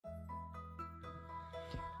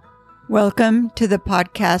Welcome to the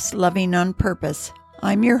podcast Loving on Purpose.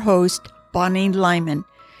 I'm your host, Bonnie Lyman.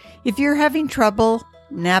 If you're having trouble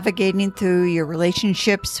navigating through your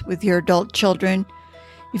relationships with your adult children,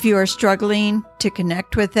 if you are struggling to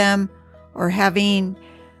connect with them or having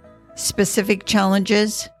specific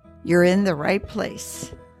challenges, you're in the right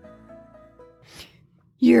place.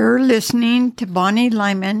 You're listening to Bonnie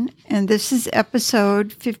Lyman, and this is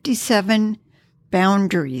episode 57,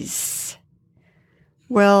 Boundaries.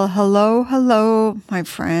 Well, hello, my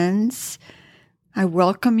friends. I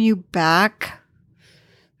welcome you back.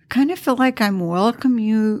 I kind of feel like I'm welcoming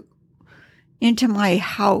you into my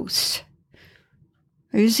house.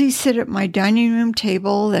 I usually sit at my dining room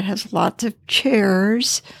table that has lots of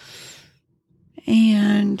chairs,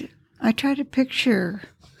 and I try to picture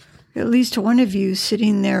at least one of you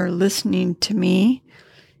sitting there listening to me.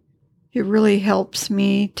 It really helps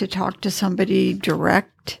me to talk to somebody directly,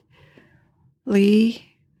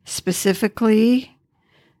 specifically,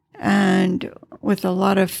 and with a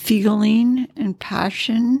lot of feeling and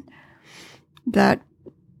passion that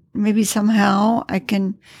maybe somehow I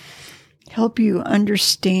can help you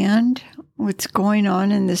understand what's going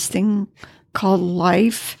on in this thing called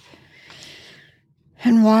life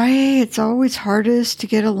and why it's always hardest to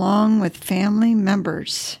get along with family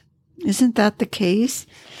members. Isn't that the case?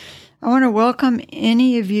 I want to welcome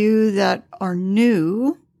any of you that are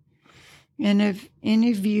new. And if any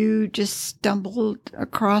of you just stumbled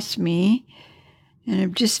across me and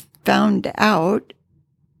have just found out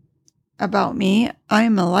about me,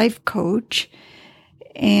 I'm a life coach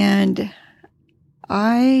and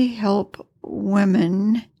I help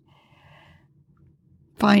women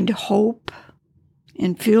find hope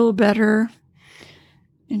and feel better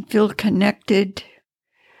and feel connected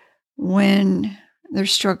when they're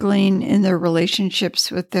struggling in their relationships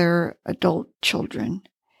with their adult children.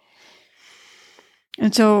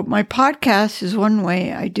 And so my podcast is one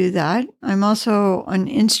way I do that. I'm also on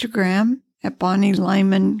Instagram at Bonnie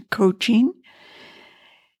Lyman Coaching.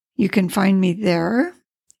 You can find me there.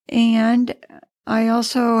 And I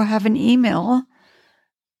also have an email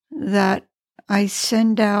that I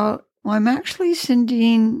send out. Well, I'm actually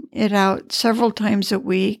sending it out several times a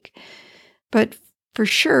week, but for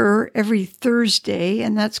sure every Thursday,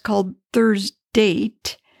 and that's called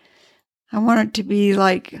Thursdate. I want it to be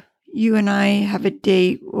like you and I have a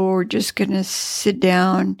date where we're just going to sit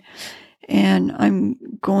down and I'm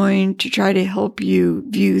going to try to help you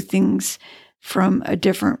view things from a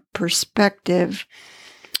different perspective,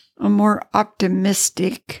 a more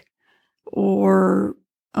optimistic or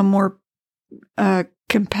a more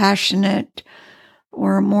compassionate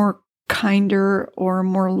or a more kinder or a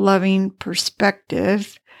more loving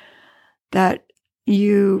perspective that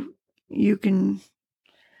you can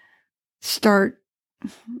start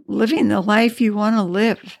living the life you want to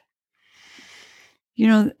live. You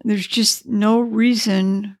know, there's just no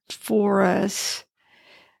reason for us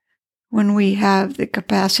when we have the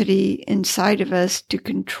capacity inside of us to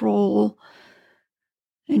control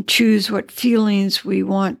and choose what feelings we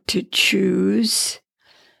want to choose.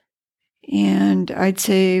 And I'd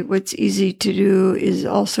say what's easy to do is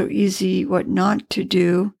also easy what not to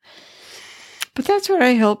do. But that's what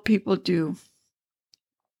I help people do.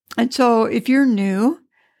 And so if you're new,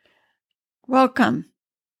 welcome.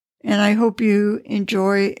 And I hope you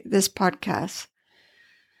enjoy this podcast.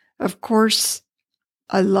 Of course,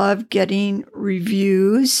 I love getting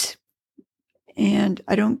reviews, and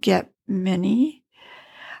I don't get many.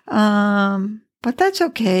 But that's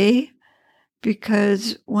okay,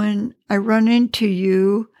 because when I run into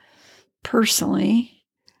you personally,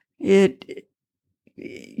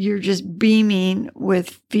 you're just beaming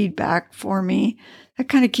with feedback for me. That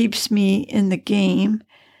kind of keeps me in the game.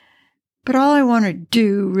 But all I want to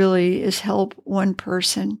do really is help one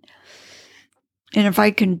person. And if I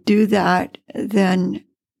can do that, then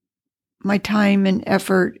my time and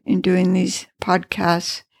effort in doing these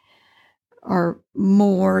podcasts are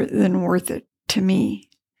more than worth it to me.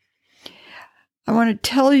 I want to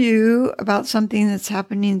tell you about something that's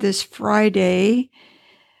happening this Friday.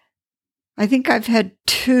 I think I've had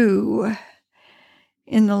 2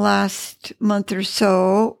 in the last month or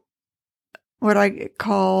so, what I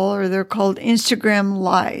call, or they're called Instagram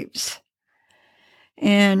Lives.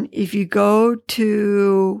 And if you go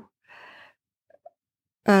to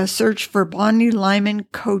search for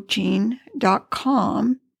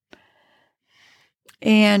BonnieLymanCoaching.com,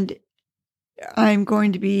 and I'm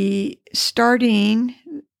going to be starting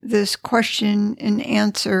this question and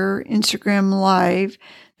answer Instagram Live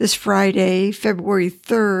this Friday, February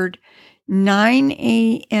 3rd, 9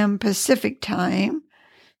 a.m. Pacific time.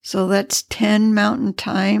 So that's 10 Mountain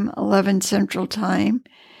Time, 11 Central Time.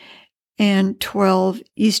 and 12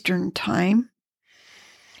 Eastern Time.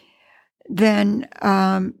 Then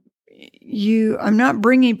I'm not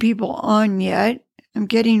bringing people on yet. I'm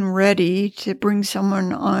getting ready to bring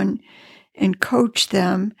someone on and coach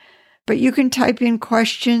them. But you can type in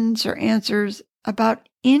questions or answers about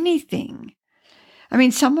anything. I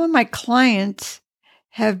mean, some of my clients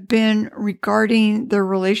have been regarding their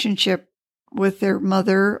relationship with their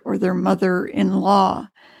mother or their mother-in-law.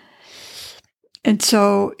 And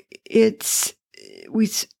so we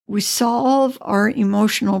solve our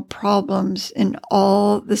emotional problems in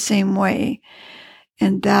all the same way.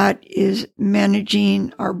 And that is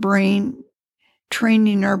managing our brain,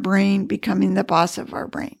 training our brain, becoming the boss of our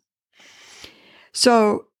brain.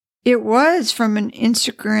 So it was from an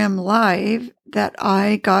Instagram Live that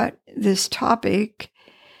I got this topic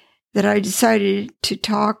that I decided to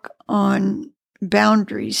talk on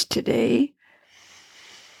boundaries today.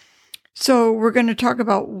 So we're going to talk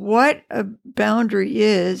about what a boundary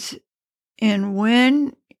is and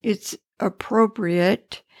when it's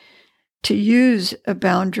appropriate to use a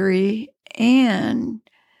boundary, and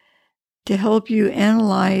to help you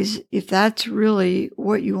analyze if that's really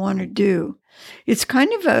what you want to do. It's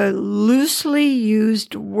kind of a loosely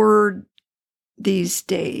used word these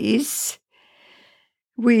days.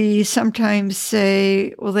 We sometimes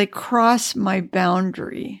say, well, they cross my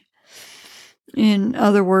boundary. In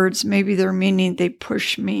other words, maybe they're meaning they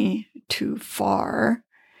push me too far.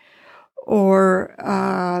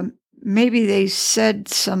 Or maybe they said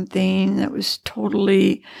something that was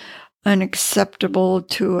totally unacceptable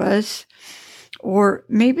to us. Or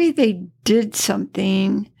maybe they did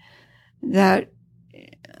something that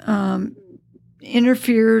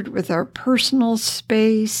interfered with our personal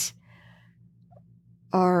space,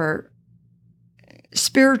 our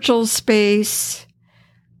spiritual space,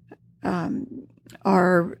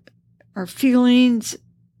 our feelings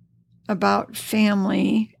about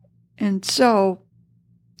family. And so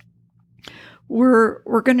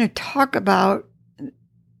we're going to talk about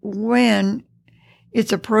when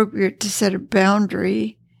it's appropriate to set a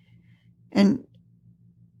boundary and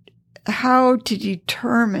how to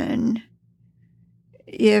determine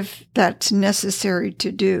if that's necessary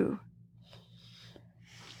to do.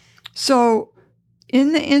 So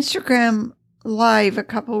in the Instagram Live a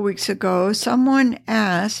couple of weeks ago, someone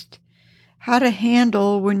asked how to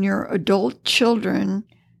handle when your adult children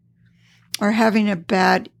are having a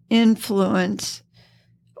bad influence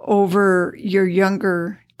over your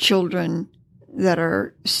younger children that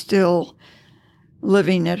are still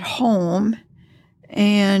living at home,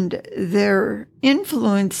 and they're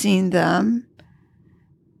influencing them.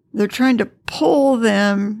 They're trying to pull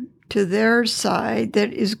them to their side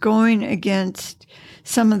that is going against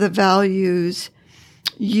some of the values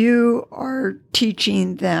you are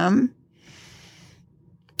teaching them.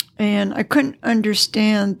 And I couldn't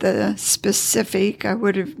understand the specific. I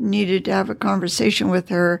would have needed to have a conversation with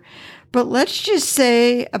her. But let's just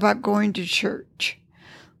say about going to church.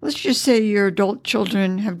 Let's just say your adult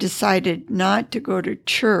children have decided not to go to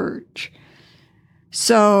church.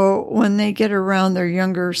 So when they get around their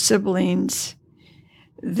younger siblings,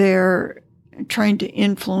 they're trying to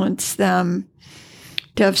influence them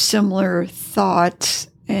to have similar thoughts,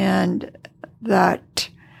 and that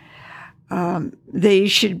they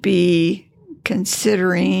should be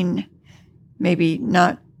considering maybe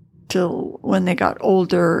not till when they got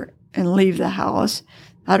older and leave the house.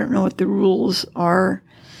 I don't know what the rules are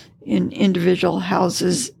in individual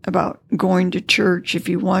houses about going to church if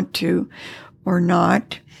you want to or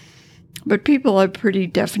not. But people have pretty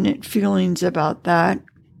definite feelings about that.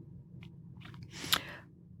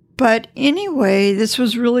 But anyway, this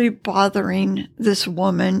was really bothering this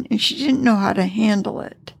woman, and she didn't know how to handle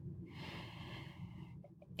it.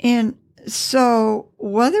 And so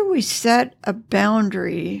whether we set a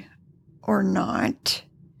boundary or not,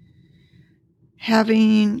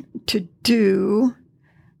 having to do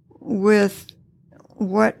with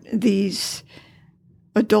what these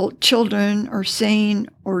adult children are saying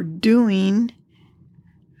or doing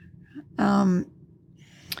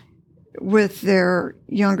with their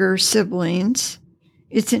younger siblings,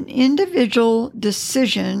 it's an individual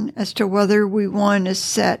decision as to whether we want to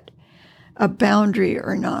set a boundary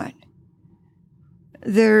or not.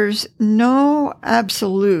 There's no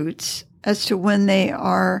absolutes as to when they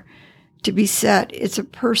are to be set. It's a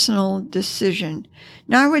personal decision.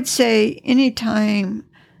 Now, I would say anytime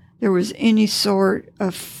there was any sort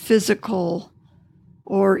of physical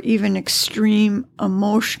or even extreme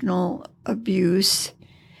emotional abuse,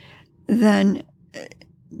 then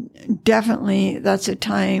definitely that's a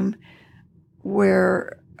time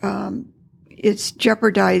where it's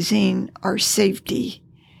jeopardizing our safety.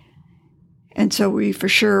 And so we for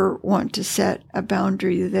sure want to set a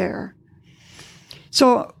boundary there.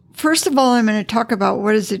 So first of all, I'm going to talk about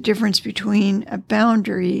what is the difference between a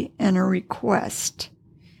boundary and a request.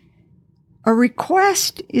 A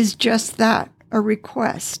request is just that, a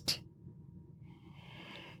request.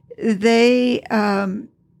 They,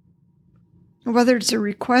 whether it's a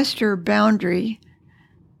request or a boundary,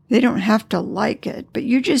 they don't have to like it, but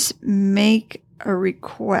you just make a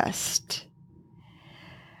request.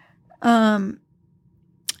 And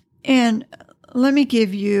let me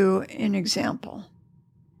give you an example.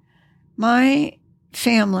 My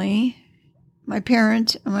family, my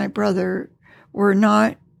parents and my brother were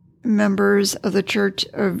not members of the Church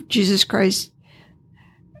of Jesus Christ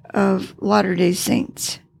of Latter-day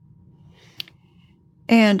Saints.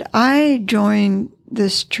 And I joined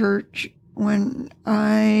this church when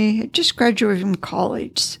I had just graduated from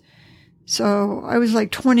college. So I was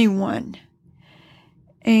like 21.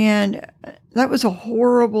 And that was a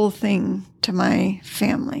horrible thing to my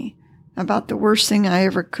family, about the worst thing I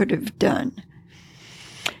ever could have done.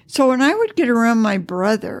 So when I would get around my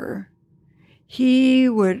brother, he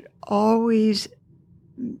would always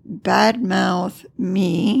badmouth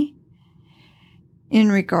me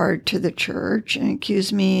in regard to the church and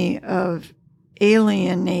accuse me of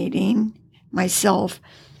alienating myself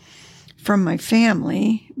from my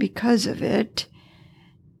family because of it.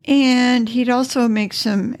 And he'd also make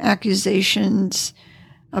some accusations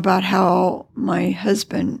about how my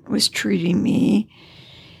husband was treating me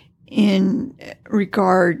in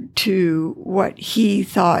regard to what he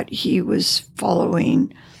thought he was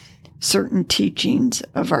following certain teachings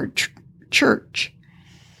of our church.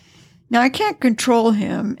 Now, I can't control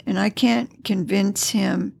him and I can't convince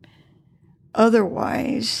him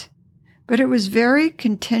otherwise, but it was very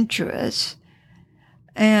contentious,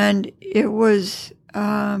 and it was,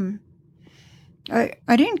 I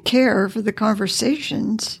didn't care for the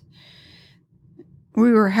conversations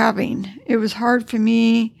we were having. It was hard for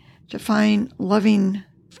me to find loving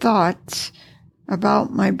thoughts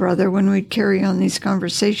about my brother when we'd carry on these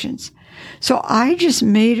conversations. So I just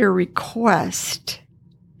made a request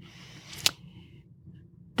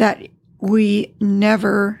that we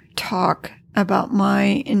never talk about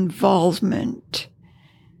my involvement,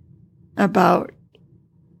 about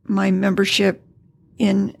my membership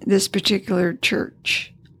in this particular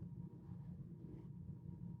church.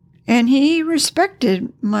 And he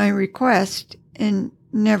respected my request and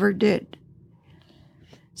never did.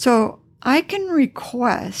 So I can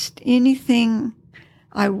request anything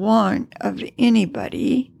I want of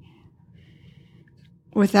anybody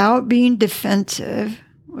without being defensive,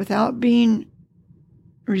 without being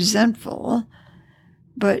resentful,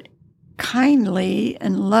 but kindly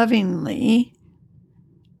and lovingly.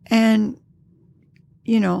 And,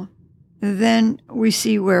 then we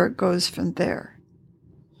see where it goes from there.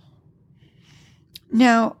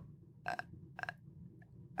 Now,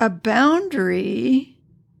 a boundary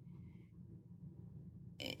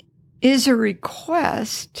is a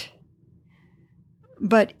request,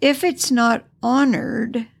 but if it's not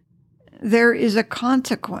honored, there is a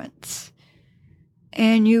consequence.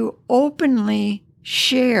 And you openly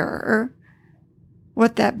share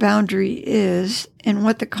what that boundary is and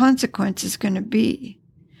what the consequence is going to be.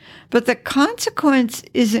 But the consequence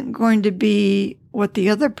isn't going to be what the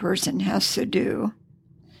other person has to do.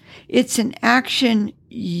 It's an action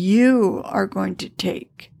you are going to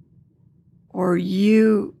take or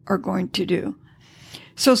you are going to do.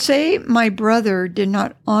 So say my brother did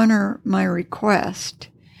not honor my request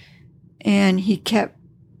and he kept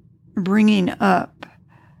bringing up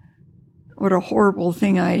what a horrible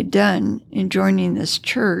thing I had done in joining this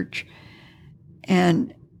church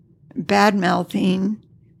and bad-mouthing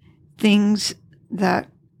things that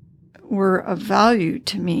were of value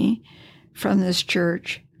to me from this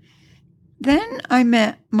church, then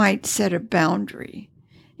I might set a boundary.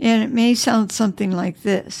 And it may sound something like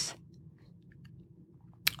this.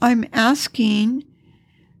 I'm asking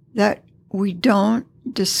that we don't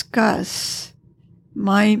discuss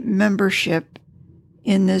my membership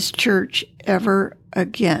in this church ever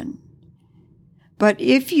again. But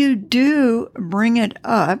if you do bring it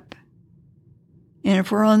up, and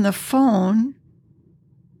if we're on the phone,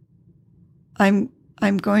 I'm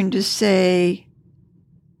going to say,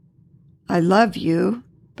 I love you,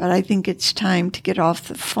 but I think it's time to get off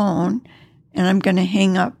the phone, and I'm going to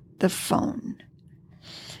hang up the phone.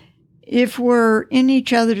 If we're in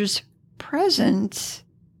each other's presence,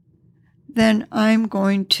 then I'm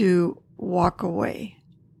going to walk away.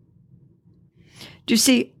 Do you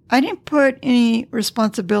see, I didn't put any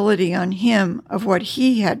responsibility on him of what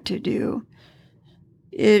he had to do.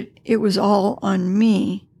 It was all on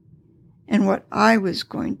me. and what I was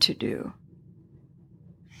going to do.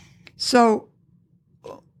 So,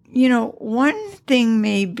 one thing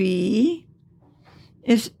may be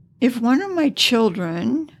is if one of my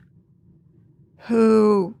children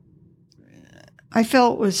who I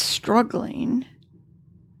felt was struggling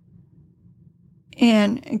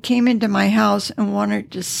and came into my house and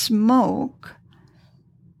wanted to smoke,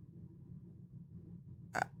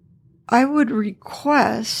 I would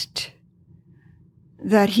request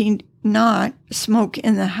that he not smoke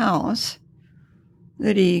in the house,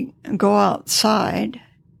 that he go outside.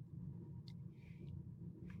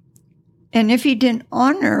 And if he didn't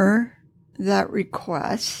honor that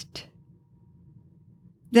request,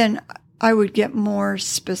 then I would get more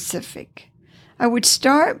specific. I would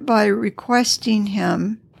start by requesting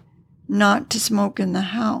him not to smoke in the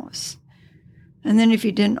house. And then if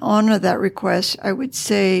he didn't honor that request, I would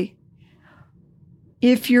say,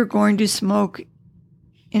 if you're going to smoke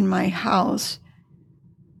in my house,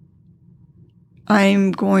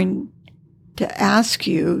 I'm going to ask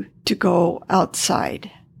you to go outside.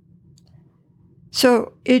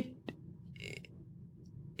 So it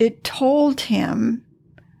told him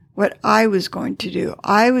what I was going to do.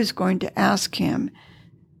 I was going to ask him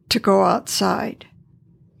to go outside.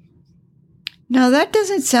 Now, that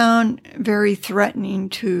doesn't sound very threatening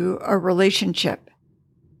to a relationship.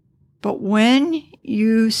 But when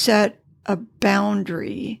you set a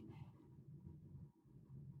boundary,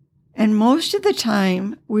 and most of the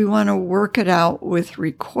time we want to work it out with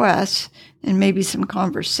requests and maybe some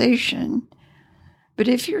conversation, but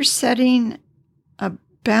if you're setting a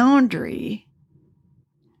boundary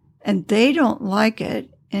and they don't like it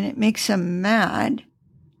and it makes them mad,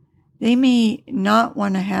 they may not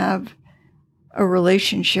want to have a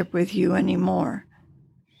relationship with you anymore.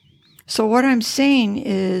 So what I'm saying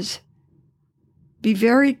is, be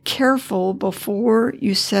very careful before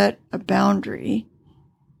you set a boundary.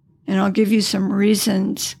 And I'll give you some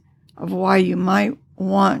reasons of why you might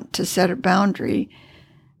want to set a boundary,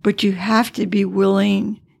 but you have to be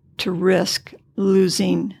willing to risk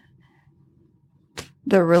losing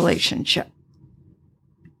the relationship.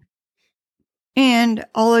 And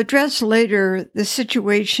I'll address later the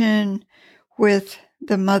situation with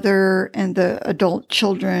the mother and the adult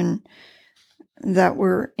children that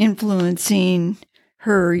were influencing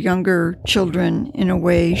her younger children in a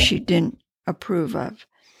way she didn't approve of.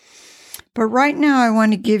 But right now, I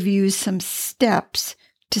want to give you some steps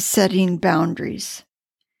to setting boundaries.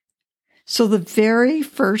 So the very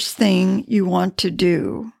first thing you want to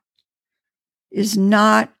do is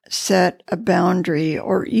not set a boundary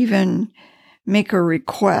or even make a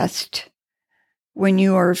request when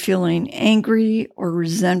you are feeling angry or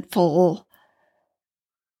resentful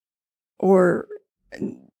or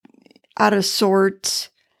out of sorts.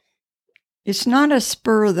 It's not a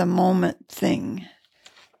spur of the moment thing.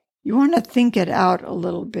 You want to think it out a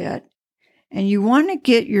little bit, and you want to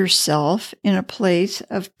get yourself in a place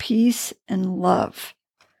of peace and love.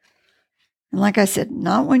 And like I said,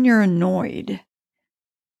 not when you're annoyed,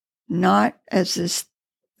 not as this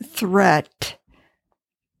threat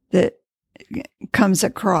that comes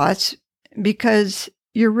across, because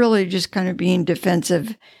you're really just kind of being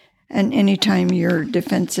defensive. And anytime you're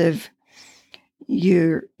defensive,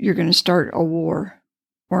 you're going to start a war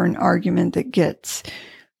or an argument that gets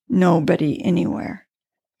nobody anywhere.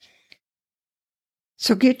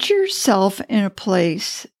 So get yourself in a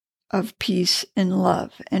place of peace and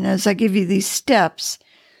love. And as I give you these steps,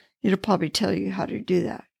 it'll probably tell you how to do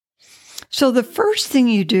that. So the first thing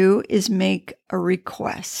you do is make a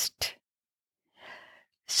request.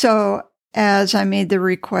 So as I made the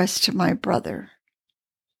request to my brother,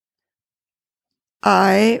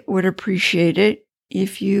 I would appreciate it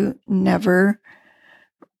if you never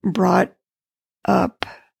brought up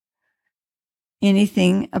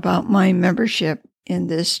anything about my membership in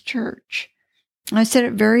this church. I said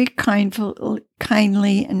it very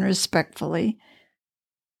kindly and respectfully,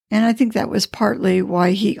 and I think that was partly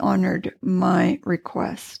why he honored my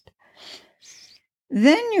request.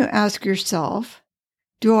 Then you ask yourself,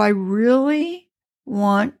 do I really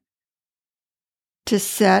want to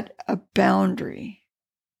set a boundary?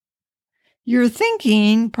 You're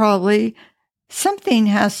thinking probably something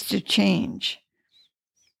has to change.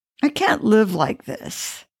 I can't live like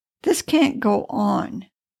this. This can't go on.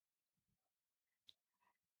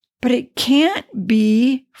 But it can't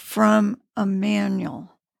be from a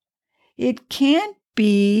manual. It can't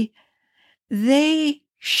be, they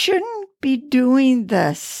shouldn't be doing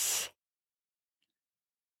this.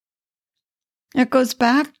 It goes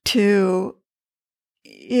back to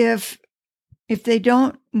if they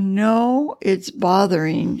don't know it's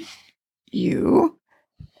bothering you,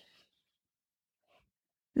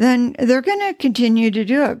 then they're going to continue to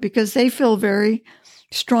do it because they feel very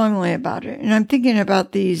strongly about it. And I'm thinking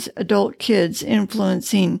about these adult kids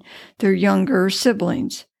influencing their younger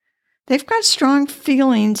siblings. They've got strong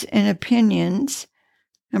feelings and opinions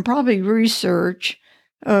and probably research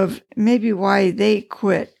of maybe why they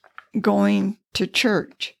quit going to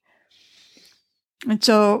church. And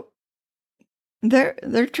so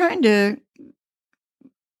they're trying to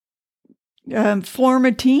form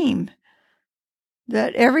a team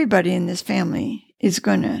that everybody in this family is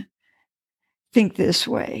going to think this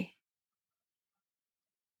way.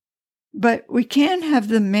 But we can have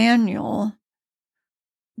the manual.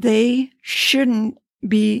 They shouldn't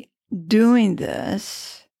be doing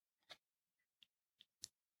this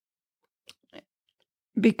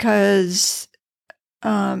because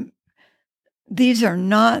these are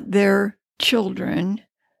not their children.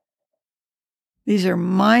 These are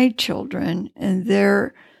my children, and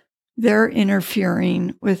they're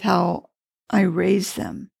interfering with how I raise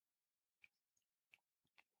them.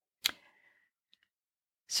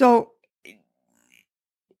 So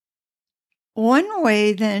one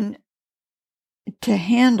way then to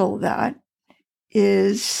handle that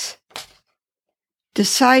is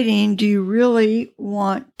deciding, do you really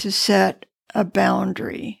want to set a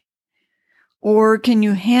boundary? Or can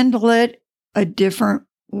you handle it a different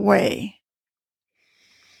way?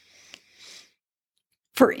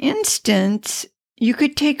 For instance, you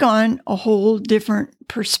could take on a whole different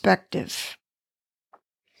perspective.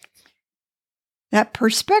 That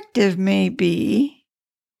perspective may be,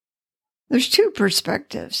 there's two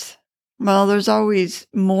perspectives. Well, there's always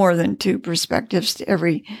more than two perspectives to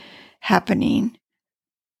every happening.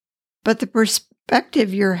 But the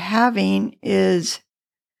perspective you're having is,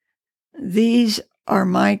 these are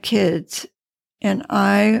my kids, and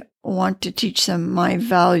I want to teach them my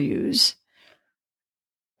values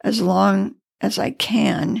as long as I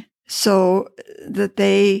can so that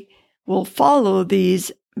they will follow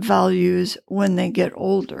these values when they get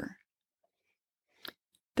older.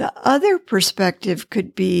 The other perspective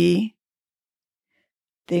could be,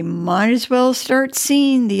 they might as well start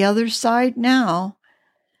seeing the other side now,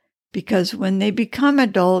 because when they become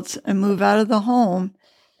adults and move out of the home,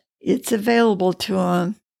 it's available to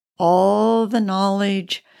them. All the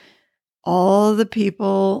knowledge, all the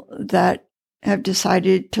people that have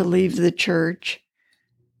decided to leave the church,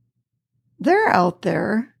 they're out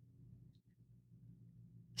there.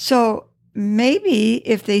 So maybe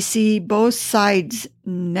if they see both sides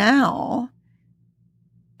now,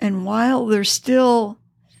 and while they're still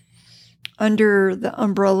under the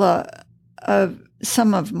umbrella of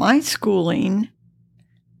some of my schooling,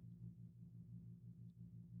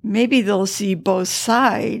 maybe they'll see both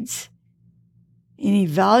sides and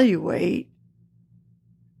evaluate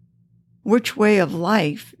which way of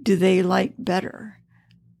life do they like better.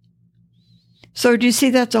 So do you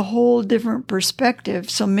see, that's a whole different perspective.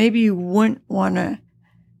 So maybe you wouldn't want to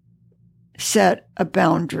set a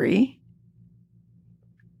boundary.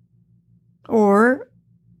 Or,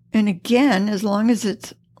 and again, as long as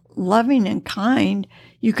it's loving and kind,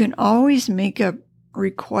 you can always make a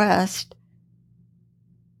request.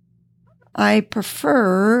 I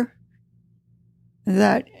prefer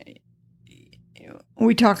that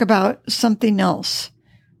we talk about something else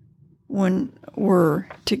when we're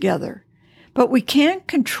together. But we can't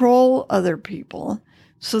control other people,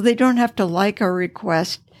 so they don't have to like our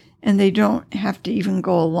request, and they don't have to even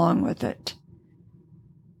go along with it.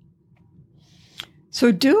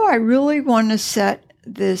 So do I really want to set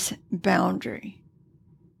this boundary?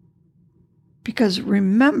 Because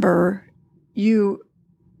remember, you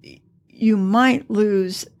might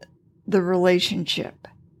lose the relationship.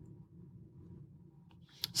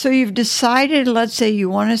 So you've decided, let's say you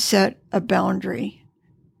want to set a boundary,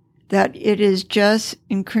 that it is just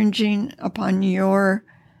infringing upon your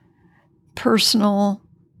personal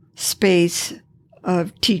space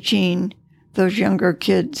of teaching those younger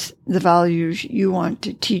kids the values you want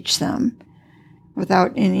to teach them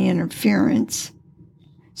without any interference.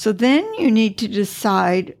 So then you need to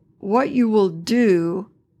decide what you will do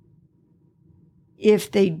if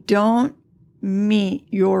they don't meet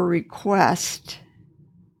your request.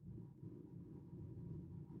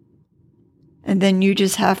 And then you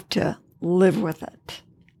just have to live with it.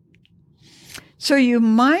 So you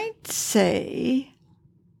might say,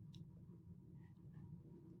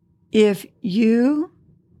 if you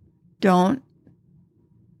don't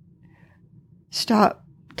stop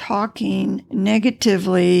talking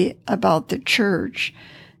negatively about the church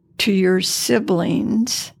to your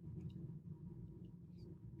siblings,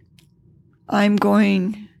 I'm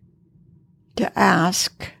going to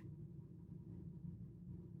ask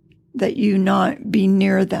that you not be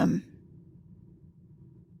near them,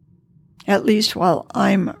 at least while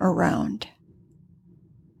I'm around.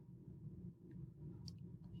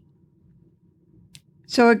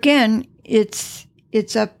 So again, it's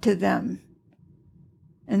up to them.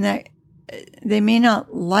 And that they may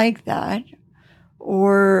not like that,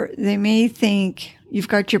 or they may think you've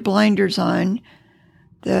got your blinders on,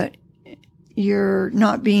 that you're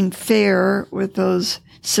not being fair with those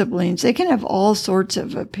siblings. They can have all sorts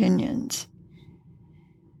of opinions.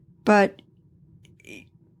 But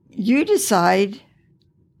you decide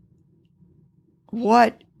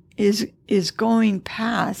what is going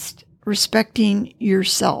past respecting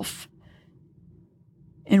yourself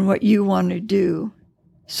and what you want to do.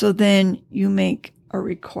 So then you make a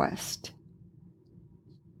request.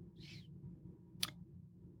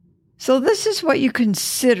 So this is what you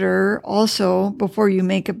consider also before you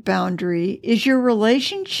make a boundary. Is your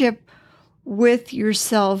relationship with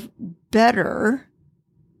yourself better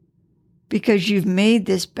because you've made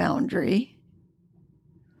this boundary?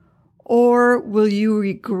 Or will you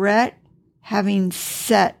regret having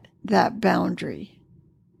set that boundary?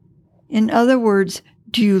 In other words,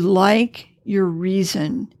 do you like your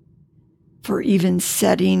reason for even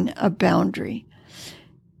setting a boundary?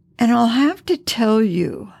 And I'll have to tell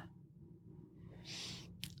you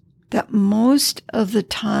that most of the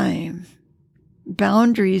time,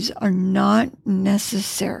 boundaries are not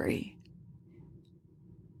necessary.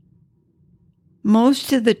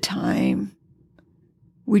 Most of the time,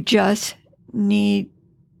 we just need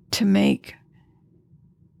to make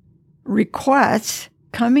requests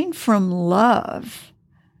coming from love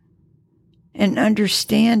and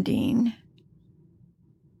understanding,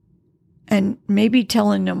 and maybe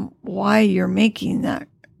telling them why you're making that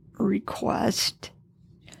request.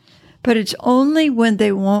 But it's only when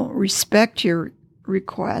they won't respect your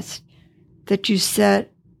request that you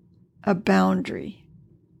set a boundary.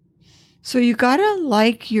 So you gotta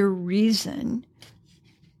like your reason.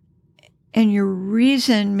 And your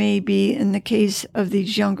reason may be, in the case of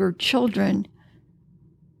these younger children,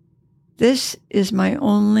 this is my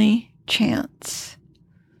only chance.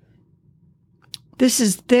 This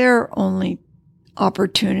is their only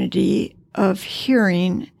opportunity of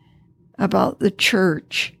hearing about the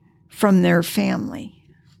church from their family.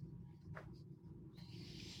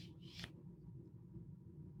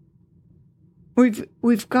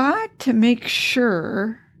 We've got to make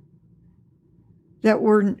sure that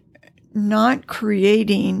we're not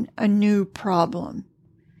creating a new problem.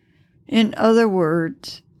 In other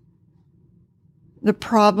words, the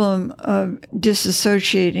problem of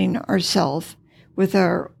disassociating ourselves with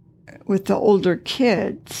the older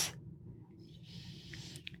kids.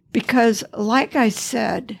 Because, like I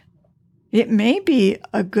said, it may be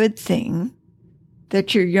a good thing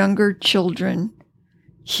that your younger children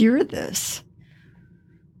hear this.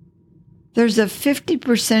 There's a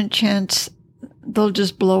 50% chance they'll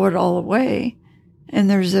just blow it all away, and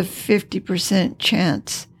there's a 50%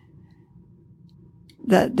 chance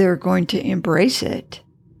that they're going to embrace it.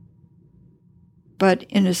 But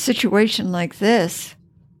in a situation like this,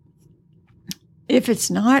 if it's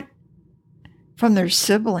not from their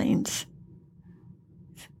siblings,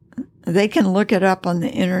 they can look it up on the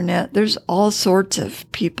internet. There's all sorts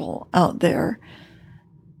of people out there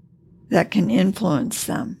that can influence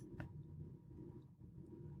them.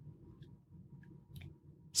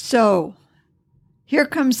 So, here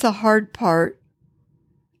comes the hard part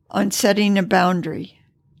on setting a boundary.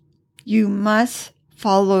 You must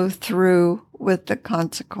follow through with the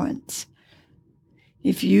consequence.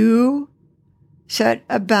 If you set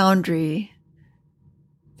a boundary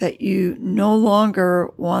that you no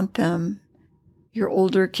longer want them, your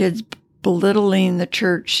older kids, belittling the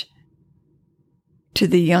church to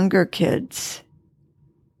the younger kids,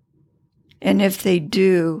 and if they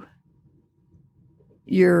do,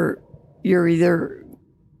 you're either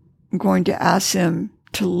going to ask them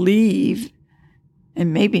to leave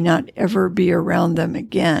and maybe not ever be around them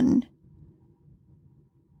again.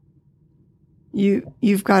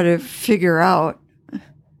 You've got to figure out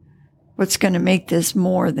what's going to make this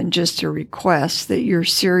more than just a request, that you're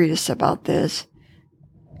serious about this.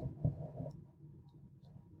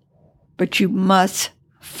 But you must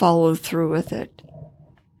follow through with it.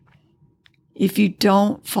 If you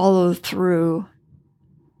don't follow through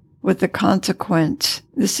with the consequence,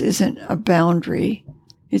 this isn't a boundary.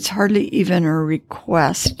 It's hardly even a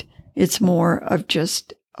request. It's more of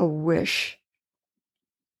just a wish.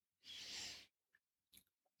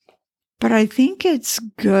 But I think it's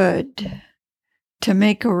good to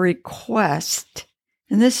make a request,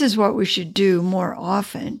 and this is what we should do more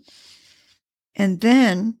often, and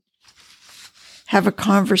then have a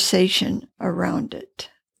conversation around it.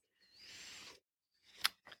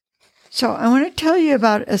 So I want to tell you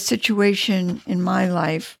about a situation in my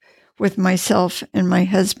life with myself and my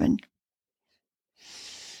husband.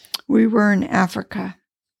 We were in Africa,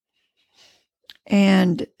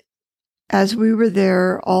 and as we were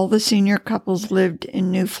there, all the senior couples lived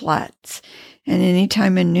in new flats. And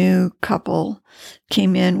anytime a new couple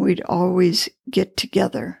came in, we'd always get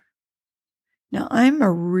together. Now, I'm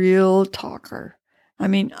a real talker. I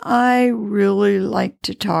mean, I really like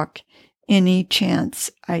to talk any chance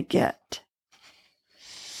I get.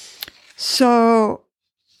 So,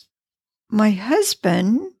 my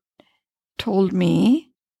husband told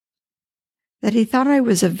me that he thought I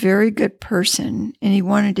was a very good person and he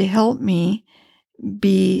wanted to help me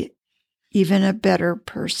be even a better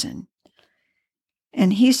person.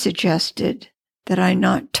 And he suggested that I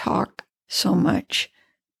not talk so much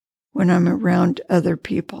when I'm around other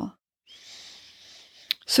people.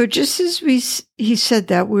 So just as he said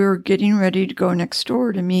that, we were getting ready to go next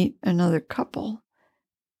door to meet another couple.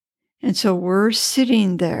 And so we're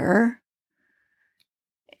sitting there,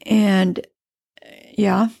 and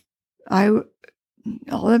yeah, I'll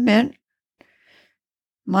admit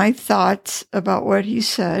my thoughts about what he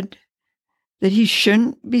said, that he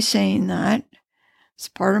shouldn't be saying that. It's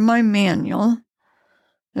part of my manual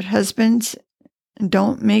that husbands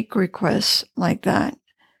don't make requests like that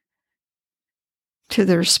to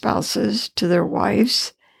their spouses, to their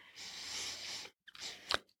wives.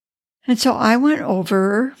 And so I went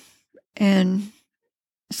over, and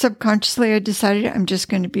subconsciously I decided I'm just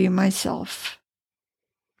going to be myself.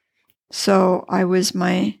 So I was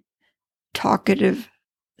my talkative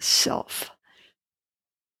self.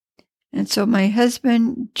 And so my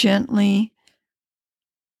husband gently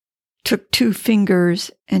took 2 fingers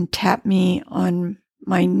and tapped me on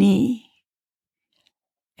my knee.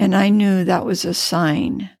 And I knew that was a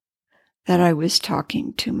sign that I was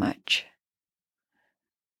talking too much.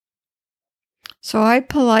 So I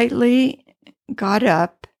politely got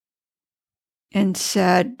up and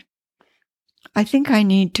said, I think I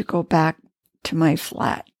need to go back to my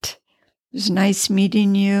flat. It was nice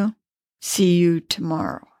meeting you. See you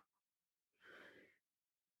tomorrow.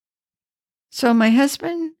 So my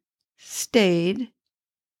husband stayed,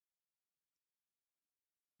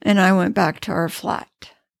 and I went back to our flat.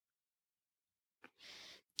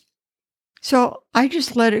 So I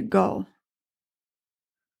just let it go.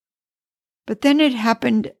 But then it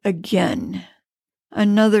happened again,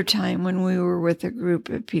 another time when we were with a group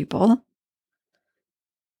of people,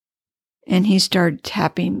 and he started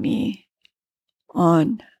tapping me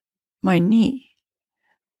on my knee.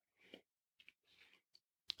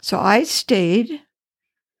 So I stayed,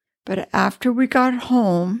 but after we got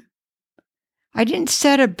home, I didn't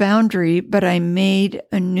set a boundary, but I made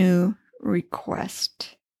a new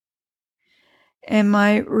request. And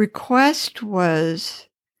my request was,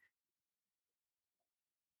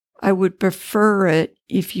 I would prefer it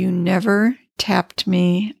if you never tapped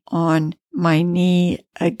me on my knee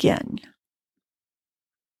again.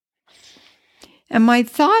 And my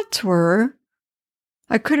thoughts were,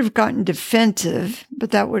 I could have gotten defensive,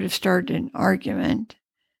 but that would have started an argument.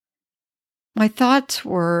 My thoughts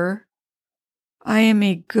were, I am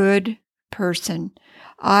a good person.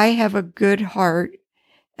 I have a good heart,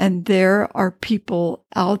 and there are people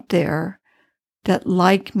out there that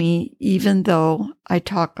like me even though I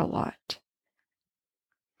talk a lot.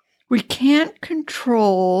 We can't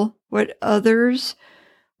control what others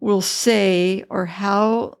will say or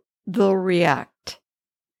how they'll react.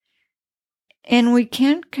 And we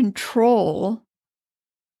can't control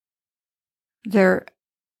their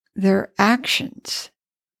actions.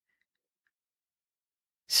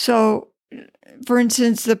 So, for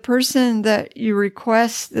instance, the person that you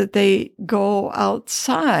request that they go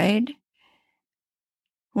outside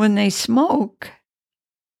when they smoke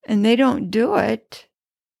and they don't do it,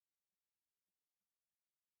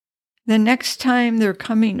 the next time they're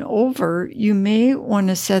coming over, you may want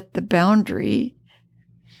to set the boundary.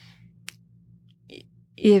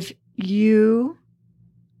 If you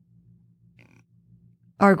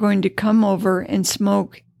are going to come over and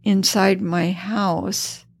smoke inside my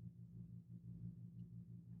house,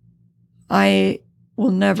 I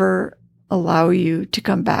will never allow you to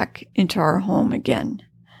come back into our home again.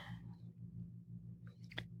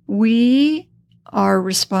 We are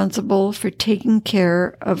responsible for taking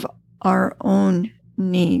care of our own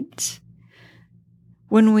needs.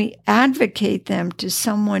 When we advocate them to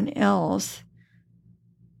someone else,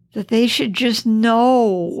 that they should just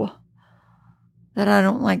know that I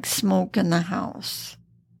don't like smoke in the house.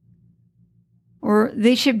 Or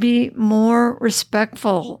they should be more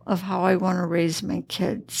respectful of how I want to raise my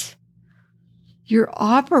kids. You're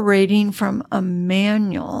operating from a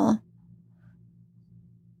manual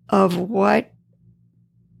of what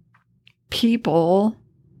people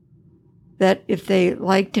that if they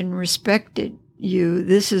liked and respected you,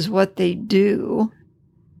 this is what they do.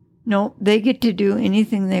 No, they get to do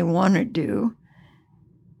anything they want to do.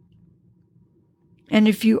 And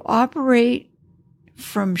if you operate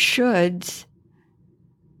from shoulds,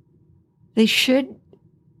 they should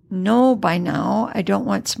know by now, I don't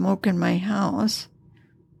want smoke in my house.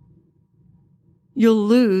 You'll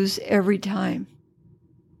lose every time.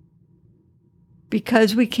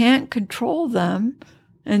 Because we can't control them,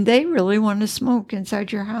 and they really want to smoke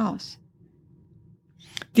inside your house.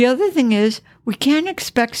 The other thing is, we can't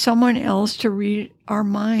expect someone else to read our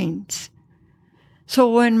minds. So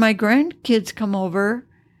when my grandkids come over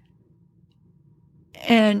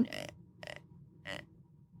and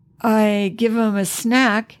I give them a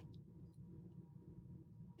snack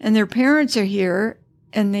and their parents are here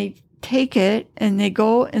and they take it and they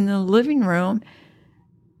go in the living room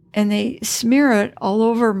and they smear it all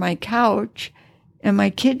over my couch and my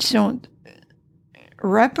kids don't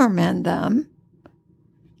reprimand them,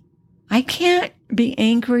 I can't be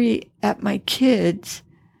angry at my kids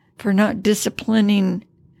for not disciplining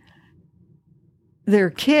their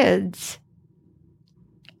kids.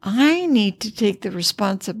 I need to take the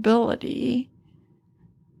responsibility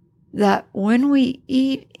that when we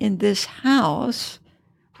eat in this house,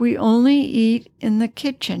 we only eat in the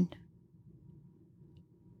kitchen.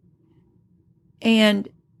 And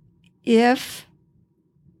if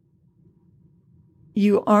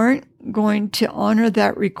you aren't going to honor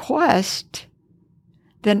that request,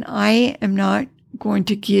 then I am not going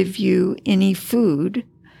to give you any food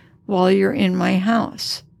while you're in my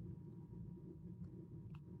house.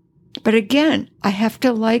 But again, I have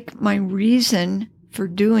to like my reason for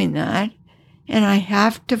doing that, and I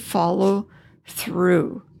have to follow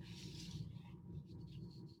through.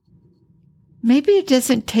 Maybe it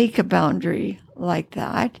doesn't take a boundary like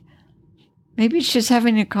that. Maybe it's just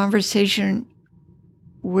having a conversation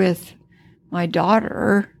with my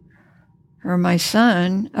daughter or my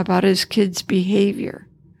son about his kid's behavior.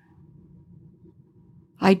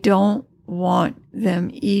 I don't want them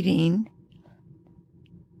eating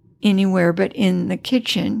anywhere but in the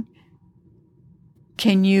kitchen.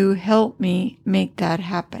 Can you help me make that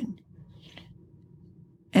happen?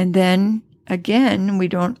 And then again, we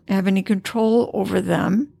don't have any control over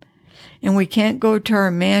them, and we can't go to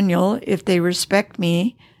our manual. If they respect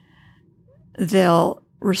me, they'll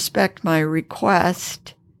respect my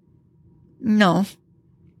request. No.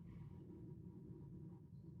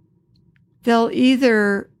 They'll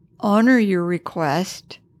either honor your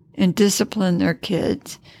request and discipline their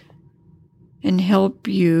kids and help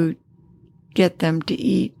you get them to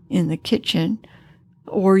eat in the kitchen,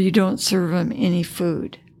 or you don't serve them any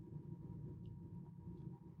food.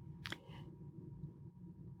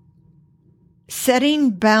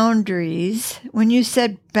 Setting boundaries, when you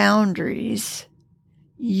set boundaries,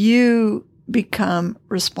 you become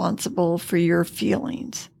responsible for your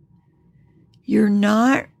feelings. You're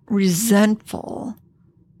not resentful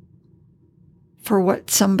for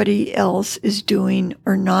what somebody else is doing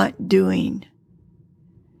or not doing.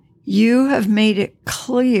 You have made it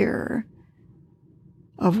clear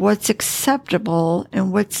of what's acceptable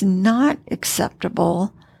and what's not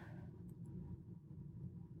acceptable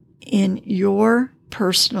in your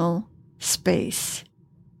personal space.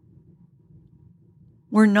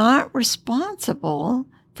 We're not responsible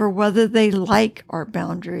for whether they like our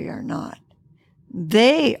boundary or not.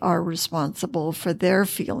 They are responsible for their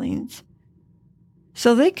feelings,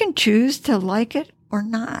 so they can choose to like it or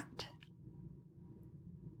not.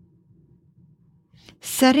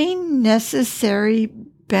 Setting necessary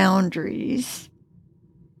boundaries,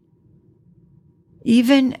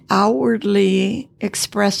 even outwardly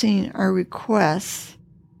expressing our requests,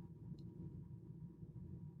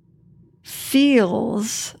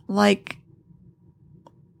 feels like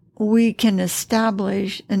we can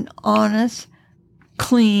establish an honest,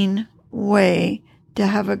 clean way to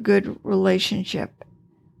have a good relationship.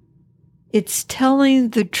 It's telling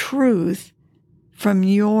the truth from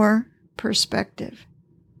your perspective.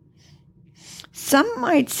 Some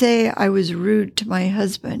might say I was rude to my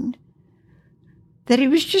husband, that he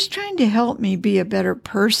was just trying to help me be a better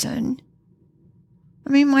person. I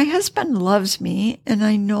mean, my husband loves me, and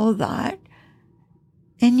I know that.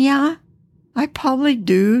 And yeah, I probably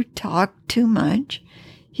do talk too much.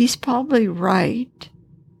 He's probably right.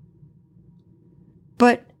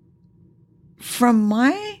 But from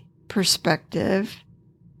my perspective,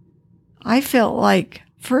 I felt like,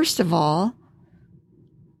 first of all,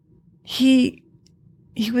 he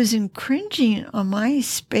was infringing on my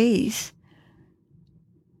space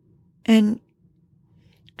and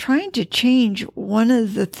trying to change one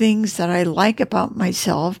of the things that I like about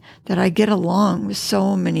myself, that I get along with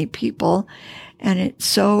so many people, and it's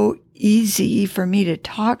so easy for me to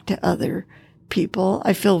talk to other people.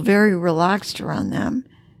 I feel very relaxed around them.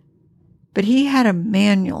 But he had a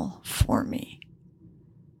manual for me.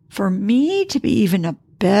 For me to be even a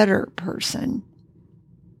better person,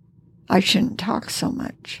 I shouldn't talk so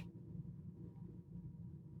much.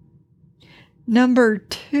 Number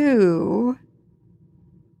 2,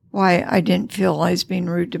 why I didn't feel I was being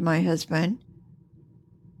rude to my husband.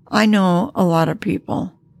 I know a lot of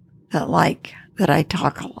people that like that I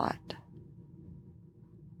talk a lot.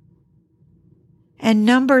 And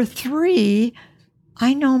number 3,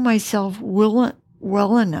 I know myself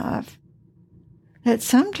well enough that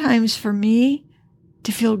sometimes for me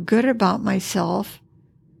to feel good about myself,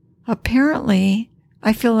 apparently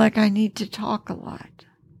I feel like I need to talk a lot.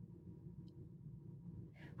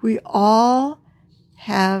 We all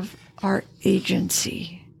have our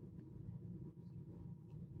agency.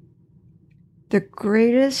 The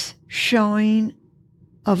greatest showing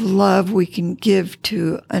of love we can give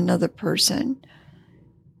to another person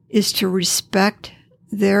is to respect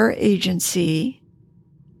their agency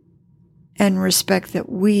and respect that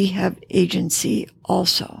we have agency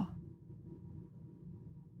also.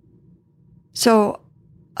 So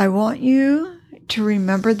I want you to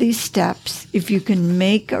remember these steps. If you can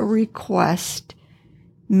make a request,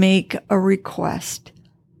 make a request.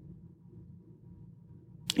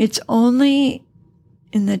 It's only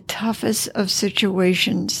in the toughest of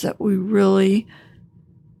situations that where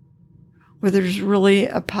there's really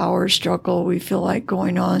a power struggle we feel like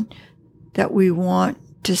going on, that we want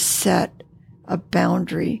to set a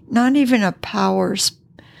boundary. Not even a power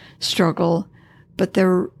struggle, but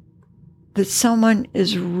that someone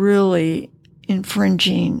is really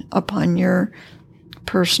infringing upon your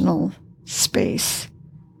personal space.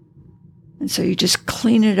 And so you just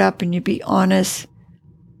clean it up and you be honest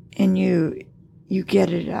and you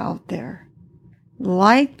get it out there.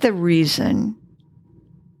 Like the reason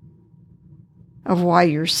of why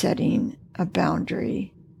you're setting a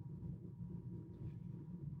boundary.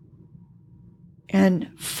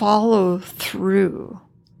 And follow through.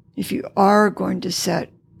 If you are going to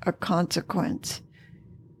set a consequence,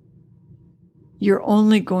 you're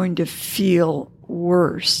only going to feel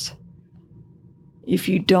worse if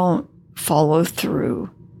you don't follow through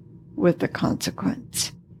with the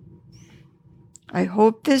consequence. I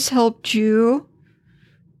hope this helped you.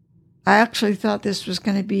 I actually thought this was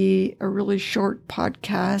going to be a really short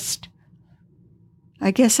podcast.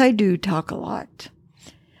 I guess I do talk a lot.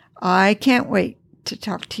 I can't wait to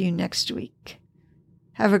talk to you next week.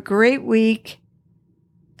 Have a great week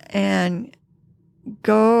and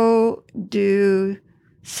go do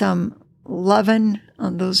some loving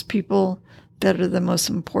on those people that are the most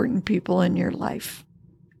important people in your life.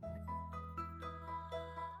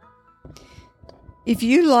 If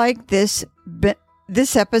you like this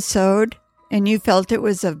episode and you felt it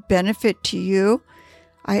was of benefit to you,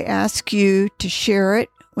 I ask you to share it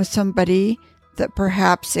with somebody that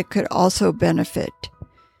perhaps it could also benefit.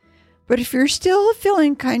 But if you're still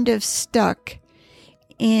feeling kind of stuck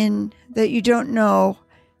in that you don't know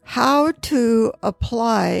how to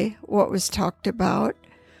apply what was talked about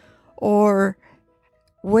or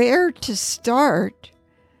where to start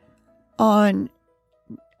on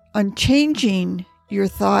changing your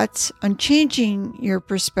thoughts, on changing your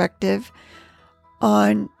perspective,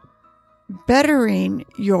 on bettering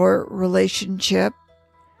your relationship,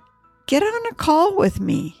 get on a call with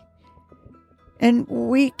me and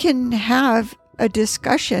we can have a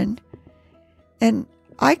discussion and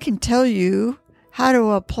I can tell you how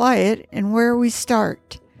to apply it and where we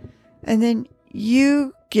start. And then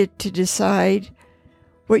you get to decide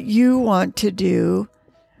what you want to do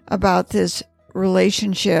about this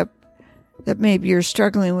relationship that maybe you're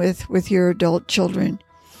struggling with your adult children.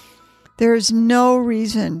 There is no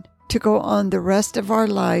reason to go on the rest of our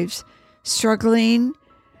lives struggling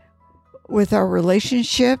with our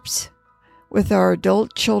relationships, with our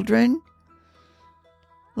adult children.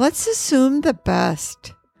 Let's assume the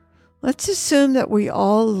best. Let's assume that we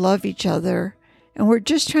all love each other and we're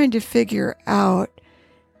just trying to figure out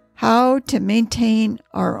how to maintain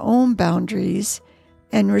our own boundaries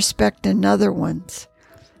and respect another one's.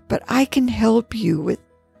 But I can help you with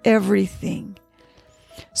everything.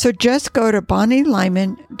 So just go to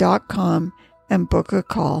bonnielyman.com and book a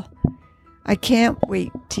call. I can't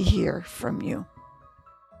wait to hear from you.